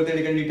 राजगुरू वगैरे त्या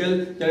ठिकाणी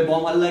डिटेल, त्यावेळी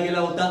बॉम्ब हल्ला गेला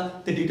होता,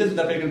 ते डिटेल्स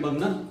त्या ठिकाणी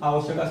बघणं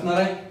आवश्यक असणार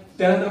आहे.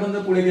 त्यानंतर आपण जर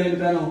पुढे गेले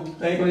मित्रांनो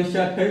तर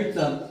 1928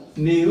 चा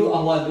नेहरू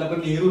अहवाल, त्याला आपण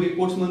नेहरू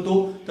रिपोर्ट म्हणतो,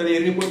 तर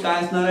नेहरू रिपोर्ट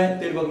काय असणार आहे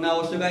ते बघणं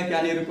आवश्यक आहे,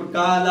 की नेहरू रिपोर्ट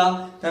का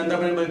आला. त्यानंतर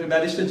आपण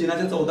बॅरिस्टर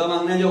जिनाच्या 14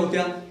 मागण्या ज्या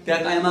होत्या त्या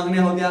काय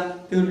मागण्या होत्या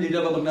ते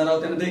डिटेल बघणार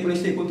आहोत. त्यानंतर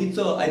 1929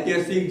 चं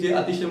ऐतिहासिक जे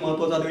अतिशय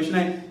महत्वाचं अधिवेशन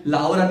आहे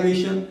लाहोर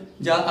अधिवेशन,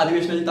 ज्या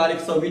अधिवेशनाची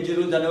तारीख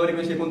 26 जानेवारी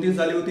 1929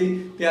 झाली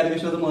होती, त्या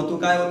अधिवेशनाचं महत्व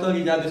काय होतं,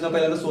 की ज्या अधिवेशनात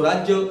पहिल्यांदा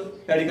स्वराज्य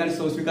या ठिकाणी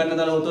स्वीकारण्यात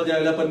आलं होतं,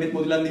 ज्यावेळेला पंडित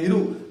मोतीलाल नेहरू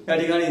या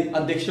ठिकाणी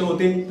अध्यक्ष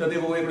होते, तर ते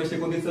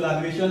 1929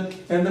 अधिवेशन.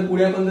 त्यानंतर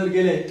पुढे आपण जर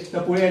गेले तर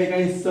पुढे या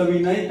ठिकाणी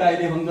सविनय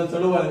कायदेभंग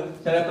चळवळ,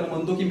 त्याला आपण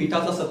म्हणतो की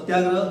मिठाचा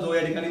सत्याग्रह, जो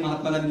या ठिकाणी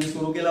महात्मा गांधींनी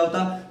सुरू केला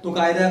होता, तो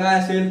कायदा काय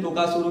असेल, तो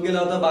का सुरू केला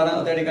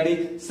होता. त्या ठिकाणी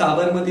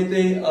साबरमती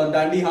ते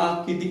दांडी हा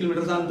किती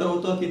किलोमीटरचं अंतर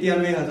होतं, किती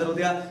अन्वयी हजर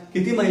होत्या,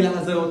 किती महिला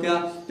हजर होत्या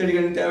त्या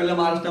ठिकाणी. त्यावेळेला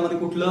महाराष्ट्रामध्ये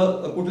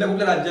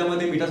कुठल्या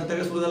राज्यामध्ये मिठा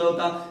सत्याग्रह सुरू झाला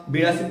होता,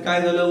 बिडासीत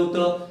काय झालं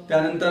होतं,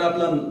 त्यानंतर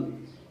आपलं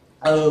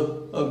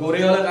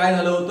गोरेगावला काय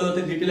झालं होतं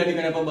ते डिटेल या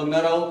ठिकाणी आपण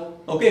बघणार आहोत.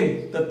 ओके,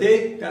 तर ते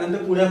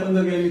त्यानंतर पुढे आपण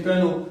जर गेले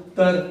मित्रांनो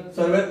तर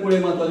सर्वात पुढे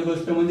महत्वाची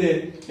गोष्ट म्हणजे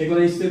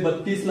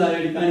 1932 ला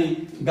या ठिकाणी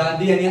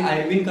गांधी यांनी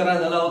आयर्विन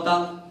करार झाला होता.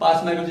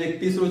 5 मार्च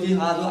 1931 रोजी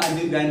हा जो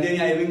गांधी यांनी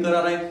आयर्विन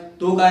करार आहे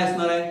तो काय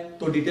असणार आहे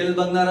तो डिटेल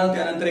बघणार आहोत.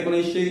 त्यानंतर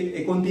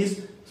 1929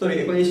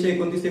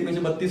 ते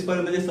 1932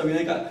 पर्यंत जे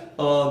सविनय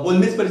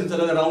गोलमेज परिषद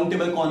झालं, राऊंड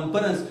टेबल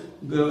कॉन्फरन्स,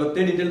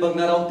 ते डिटेल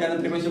बघणार आहोत.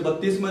 त्यानंतर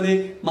 1932 मध्ये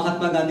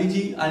महात्मा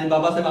गांधीजी आणि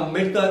बाबासाहेब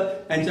आंबेडकर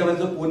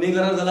यांच्यामध्ये जो पुणे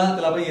करार झाला,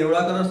 त्याला आपण येरवडा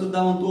करार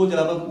सुद्धा म्हणतो,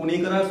 ज्याला आपण पुणे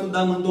करार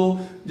सुद्धा म्हणतो,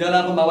 ज्याला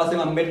आपण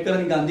बाबासाहेब आंबेडकर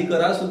आणि गांधी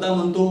करार सुद्धा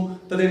म्हणतो,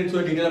 तर ते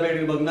डिटेल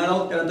आपण बघणार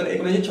आहोत. त्यानंतर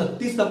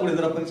 1936 चा पुढे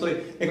जर आपण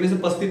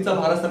 1935 चा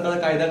भारत सरकारचा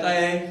कायदा काय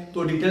आहे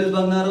तो डिटेल्स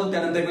बघणार आहोत.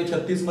 त्यानंतर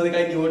 1936 मध्ये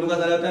काही निवडणुका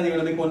झाल्या होत्या,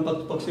 निवडणुकीत कोण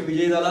पक्ष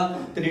विजयी झाला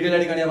ते डिटेल या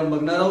ठिकाणी आपण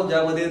बघणार आहोत,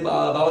 ज्यामध्ये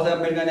बाबासाहेब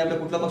आंबेडकरांनी आपला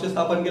कुठला पक्ष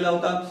स्थापन केला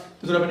होता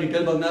दुसरा आपण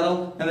डिटेल बघणार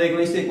आहोत. त्यानंतर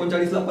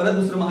 1939 ला परत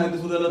दुसरं महायुद्ध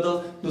सुरू झालं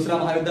होतं, दुसऱ्या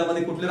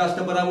महायुद्धामध्ये कुठले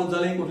राष्ट्र पराभूत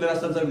झाले, कुठल्या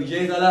राष्ट्रांचा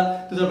विजय झाला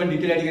त्याचं आपण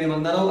डिटेल या ठिकाणी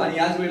बघणार आहोत. आणि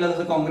याच वेळेला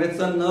जसं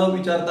काँग्रेसचं न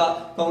विचारता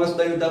काँग्रेस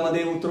सुद्धा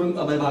युद्धामध्ये उतरून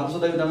भारत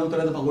सुद्धा युद्धामध्ये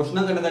उतरण्याची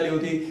घोषणा करण्यात आली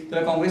होती,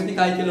 तर काँग्रेसने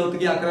काय केलं होतं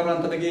की 11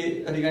 प्रांतापैकी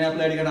या ठिकाणी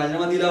आपल्या ठिकाणी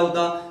राजीनामा दिला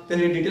होता,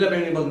 त्याने डिटेल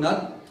आपण बघणार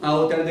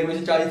आहोत. त्यानंतर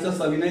 1940 चा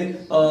सविनय,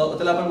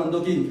 त्याला आपण म्हणतो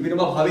की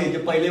विनोबा भावे जे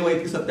पहिले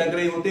वैयक्तिक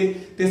सत्याग्रही होते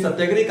ते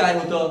सत्याग्रही काय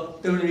होतं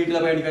ते डिटेल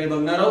आपण या ठिकाणी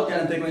बघणार आहोत.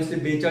 त्यानंतर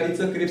 1942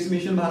 चं क्रिप्स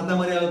मिशन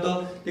भारतामध्ये आलं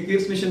होतं, ते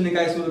क्रिप्स मिशनने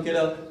काय सुरू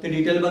केलं ते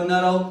डिटेल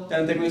बघणार आहोत.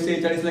 त्यानंतर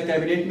 1946 ला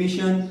कॅबिनेट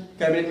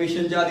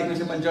मिशनच्या आधी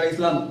 1945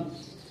 ला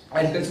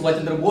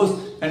सुभाषचंद्र बोस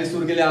यांनी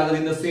सुरू केले आझाद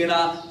हिंद सेना,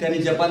 त्यांनी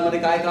जपानमध्ये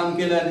काय काम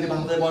केलं आणि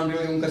भारताच्या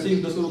बाउंड्रीवर येऊन कसे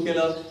युद्ध सुरू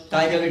केलं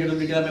काय केलं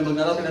डिटेल आपण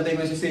बघणार आहोत. त्यानंतर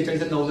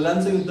 1946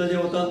 नौदलांचं युद्ध जे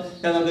होतं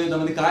त्यानंतर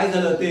युद्धामध्ये काय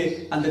झालं ते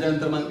आणि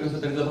त्याच्यानंतर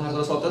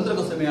भारताला स्वातंत्र्य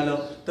कसं मिळालं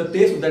तर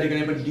ते सुद्धा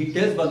ठिकाणी आपण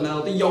डिटेल्स बघणार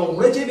आहोत.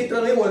 एवढे जे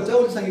मित्रांनो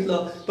वरच्यावर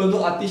सांगितलं परंतु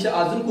अतिशय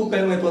अजून खूप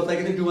काही महत्वाचं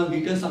आहे की ते तुम्हाला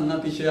डिटेल्स सांगणं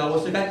अतिशय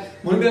आवश्यक आहे,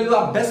 म्हणून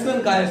अभ्यासक्रम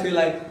काय असेल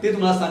आहे ते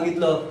तुम्हाला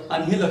सांगितलं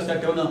आणि हे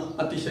लक्षात ठेवणं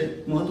अतिशय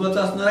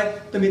महत्वाचं असणार आहे.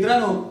 तर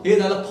मित्रांनो हे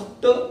झालं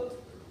फक्त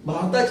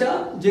भारताच्या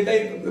जे काही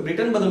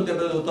ब्रिटन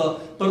बद्दल होतं,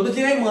 परंतु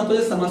जे काही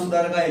महत्वाचे समाज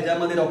सुधारक आहे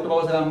ज्यामध्ये डॉक्टर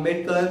बाबासाहेब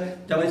आंबेडकर,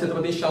 त्यामध्ये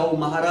छत्रपती शाहू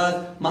महाराज,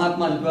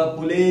 महात्मा ज्योतिबा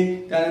फुले,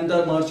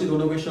 त्यानंतर महर्षी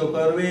धोंडोकेश्वर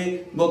कर्वे,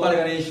 गोपाळ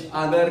गणेश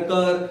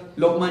आगरकर,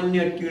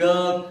 लोकमान्य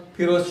टिळक,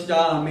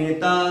 फिरोजशाह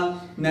मेहता,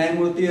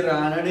 न्यायमूर्ती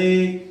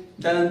रानडे,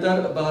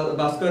 त्यानंतर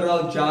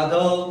भास्करराव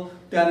जाधव,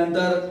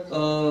 त्यानंतर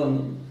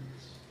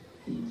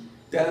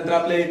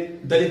आपले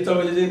दलित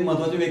चळवळीचे जे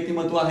महत्वाचे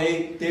व्यक्तिमत्व आहे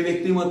ते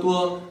व्यक्तिमत्व,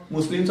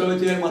 मुस्लिम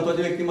चळवळीचे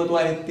महत्वाचे व्यक्तिमत्व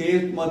आहे ते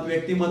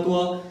व्यक्तिमत्व,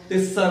 ते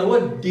सर्व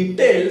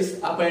डिटेल्स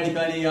आपण या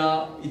ठिकाणी या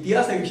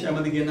इतिहास या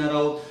विषयामध्ये घेणार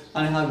आहोत.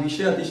 आणि हा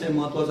विषय अतिशय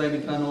महत्वाचा आहे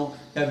मित्रांनो,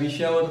 या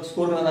विषयावर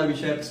स्कोर करणारा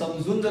विषय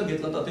समजून जर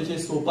घेतला तर अतिशय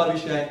सोपा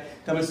विषय आहे,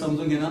 त्यामुळे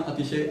समजून घेणं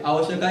अतिशय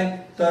आवश्यक आहे.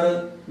 तर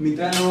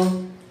मित्रांनो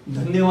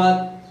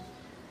धन्यवाद.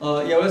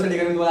 एवढ्याच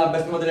ठिकाणी मी तुम्हाला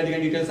अभ्यासक्रमामध्ये या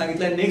ठिकाणी डिटेल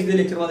सांगितलं. नेक्स्ट जे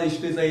लेक्चर मध्ये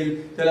हिस्ट्री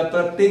जाईल त्याला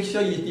प्रत्यक्ष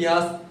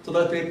इतिहास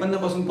 1753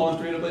 पासून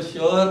कॉन्स्टिट्यूशन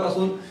शहर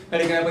पासून या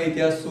ठिकाणी आपण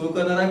इतिहास सुरू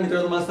करणार आहे.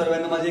 मित्रांनो, तुम्हाला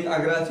सर्वांना माझी एक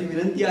आग्रहाची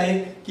विनंती आहे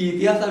की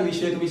इतिहास हा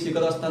विषय तुम्ही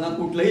शिकत असताना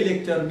कुठलंही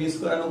लेक्चर मिस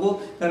करा नको,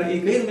 कारण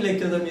एकही मी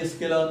लेक्चर जर मिस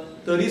केलं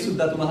तरी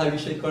सुद्धा तुम्हाला हा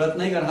विषय कळत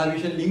नाही, कारण हा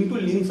विषय लिंक टू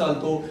लिंक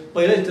चालतो.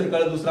 पहिला लेक्चर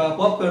कळत दुसरा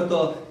आपोआप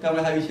कळतं,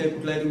 त्यामुळे हा विषय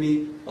कुठलाही तुम्ही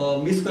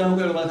मिस करा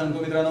नको एवढं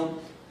सांगतो. मित्रांनो,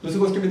 दुसरी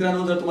गोष्ट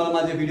मित्रांनो, जर तुम्हाला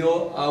माझे व्हिडिओ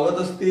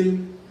आवडत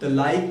असतील तर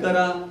लाईक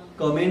करा,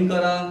 कमेंट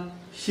करा,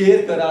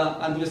 शेअर करा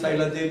आणि तुझ्या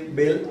साईडला जे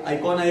बेल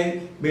आयकॉन आहे,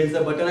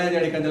 बेलचं बटन आहे,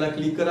 त्या ठिकाणी त्याला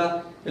क्लिक करा.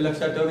 हे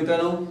लक्षात ठेवा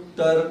मित्रांनो.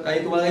 तर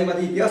काही तुम्हाला काही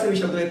माझी इतिहास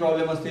विषयात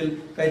प्रॉब्लेम असतील,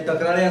 काही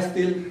तक्रारी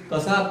असतील,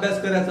 कसा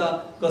अभ्यास करायचा,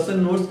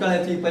 कसं नोट्स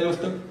काढायची, पहिली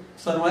गोष्ट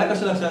सर्वांना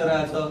कसं लक्षात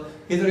राहायचं,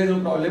 हे जर काही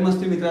प्रॉब्लेम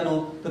असतील मित्रांनो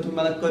तर तुम्ही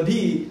मला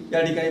कधी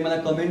या ठिकाणी मला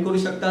कमेंट करू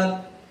शकता.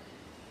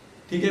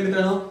 ठीक आहे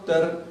मित्रांनो,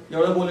 तर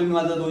एवढं बोलून मी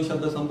माझा 2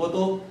 शब्द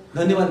संपवतो.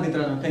 धन्यवाद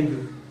मित्रांनो, थँक्यू.